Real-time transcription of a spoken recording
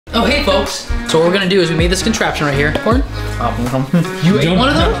Oh, hey folks. So what we're gonna do is we made this contraption right here. Corn? You ate one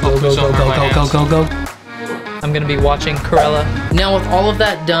of those? Go. I'm gonna be watching Cruella. Now with all of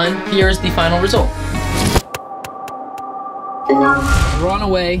that done, here's the final result. We're on our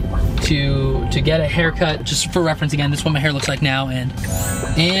way to get a haircut. Just for reference again, this is what my hair looks like now, and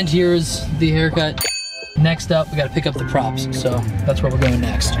here's the haircut. Next up, we gotta pick up the props, so that's where we're going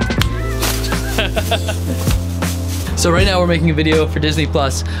next. So right now we're making a video for Disney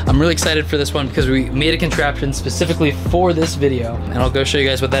Plus. I'm really excited for this one because we made a contraption specifically for this video, and I'll go show you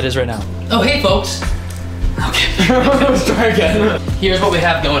guys what that is right now. Oh, hey folks. Okay, let's try again. Here's what we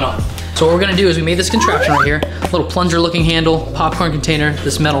have going on. So what we're gonna do is we made this contraption right here, a little plunger looking handle, popcorn container,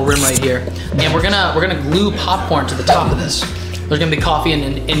 this metal rim right here, and we're gonna glue popcorn to the top of this. There's gonna be coffee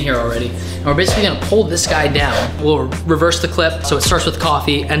in here already. And we're basically gonna pull this guy down. We'll reverse the clip, so it starts with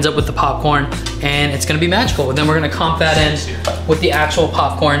coffee, ends up with the popcorn, and it's gonna be magical. And then we're gonna comp that in with the actual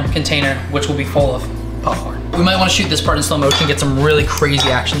popcorn container, which will be full of popcorn. We might wanna shoot this part in slow motion, get some really crazy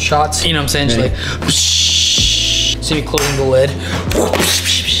action shots. You know what I'm saying? Just like, see me closing the lid.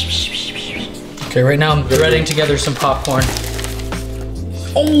 Okay, right now I'm threading together some popcorn.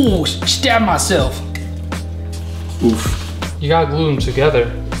 Oh, stabbed myself. Oof. You gotta glue them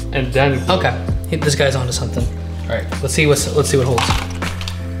together and then. Okay, this guy's onto something. All right, let's see what holds.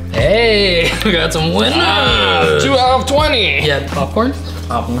 Hey, we got some winners. 2 out of 20. Yeah, popcorn.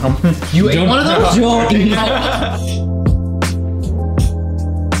 You ate one of those?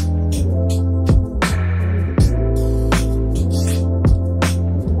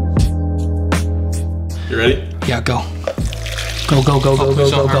 You ready? Yeah, go. Go.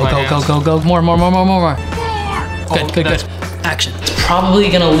 More. Good. Action. It's probably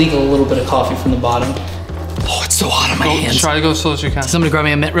gonna leak a little bit of coffee from the bottom. Oh, it's so hot on my hands. Try to go as slow as you can. Somebody grab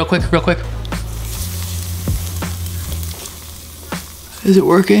me a mitt real quick. Is it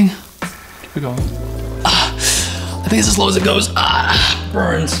working? Keep it going. I think it's as slow as it goes.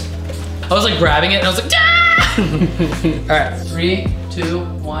 Burns. I was like grabbing it and I was like, ah! All right, 3, 2,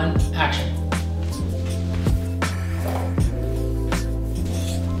 1, action.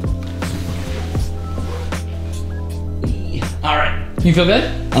 All right. You feel good?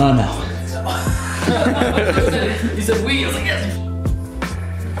 Oh no. He said we. I was like, yes.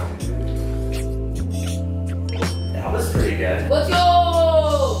 That was pretty good. Let's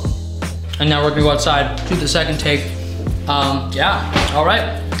go! And now we're gonna go outside, do the second take. Yeah. All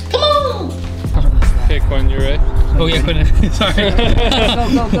right. Come on. Okay, Quinn, you ready? Oh yeah, Quinn. Sorry.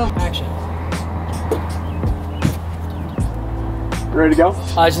 Go. Action. You ready to go?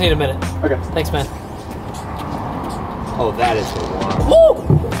 I just need a minute. Okay. Thanks, man. Oh, that is the one. Woo!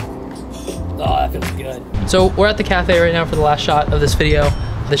 Oh, that feels good. So we're at the cafe right now for the last shot of this video.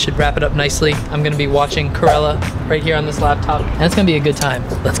 This should wrap it up nicely. I'm gonna be watching Cruella right here on this laptop, and it's gonna be a good time.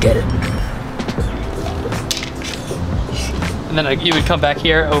 Let's get it. And then you would come back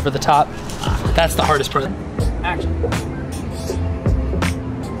here over the top. That's the hardest part. Action.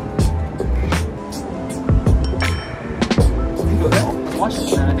 Watch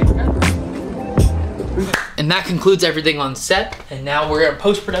this, man. I think we're good. And that concludes everything on set, and now we're in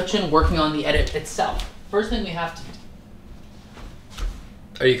post-production working on the edit itself. First thing we have to...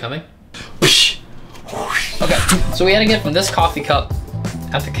 Are you coming? Okay, so we had to get from this coffee cup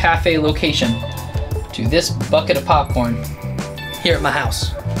at the cafe location to this bucket of popcorn here at my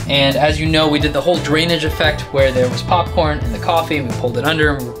house. And as you know, we did the whole drainage effect where there was popcorn in the coffee and we pulled it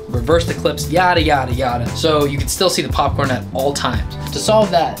under and reversed the clips, yada, yada, yada. So you could still see the popcorn at all times. To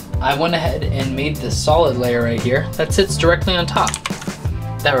solve that, I went ahead and made this solid layer right here that sits directly on top.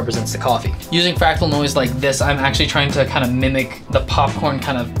 That represents the coffee. Using fractal noise like this, I'm actually trying to kind of mimic the popcorn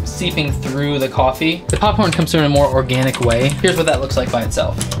kind of seeping through the coffee. The popcorn comes through in a more organic way. Here's what that looks like by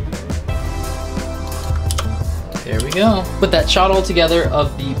itself. There we go. Put that shot all together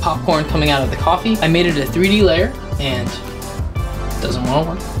of the popcorn coming out of the coffee. I made it a 3D layer and it doesn't want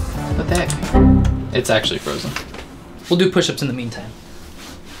to work. What the heck? It's actually frozen. We'll do push-ups in the meantime.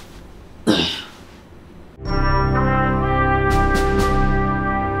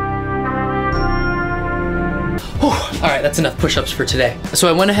 All right, that's enough push-ups for today. So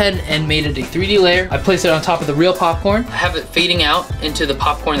I went ahead and made it a 3D layer. I placed it on top of the real popcorn. I have it fading out into the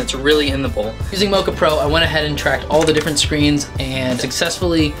popcorn that's really in the bowl. Using Mocha Pro, I went ahead and tracked all the different screens and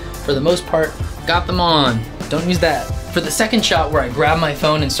successfully, for the most part, got them on. Don't use that. For the second shot where I grab my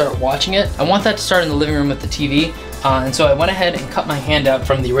phone and start watching it, I want that to start in the living room with the TV. And so I went ahead and cut my hand out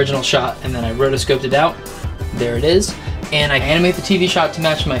from the original shot and then I rotoscoped it out. There it is. And I animate the TV shot to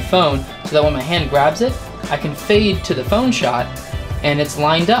match my phone so that when my hand grabs it, I can fade to the phone shot and it's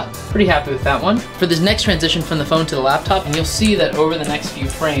lined up. Pretty happy with that one. For this next transition from the phone to the laptop, and you'll see that over the next few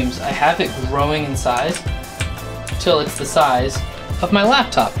frames, I have it growing in size till it's the size of my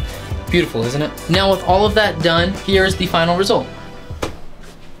laptop. Beautiful, isn't it? Now with all of that done, here is the final result.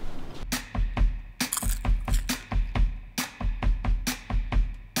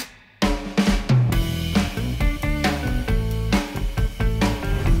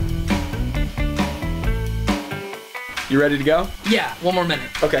 You ready to go? Yeah, one more minute.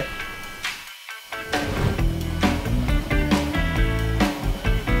 Okay.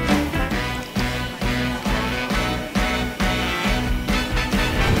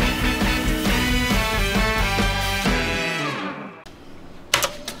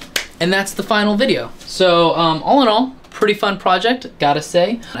 And that's the final video. So all in all, pretty fun project, gotta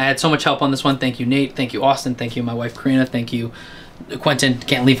say. I had so much help on this one. Thank you, Nate. Thank you, Austin. Thank you, my wife, Karina. Thank you, Quentin.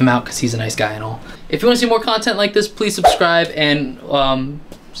 Can't leave him out because he's a nice guy and all. If you want to see more content like this, please subscribe and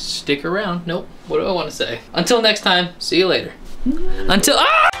stick around. Nope, what do I want to say? Until next time, see you later. Until,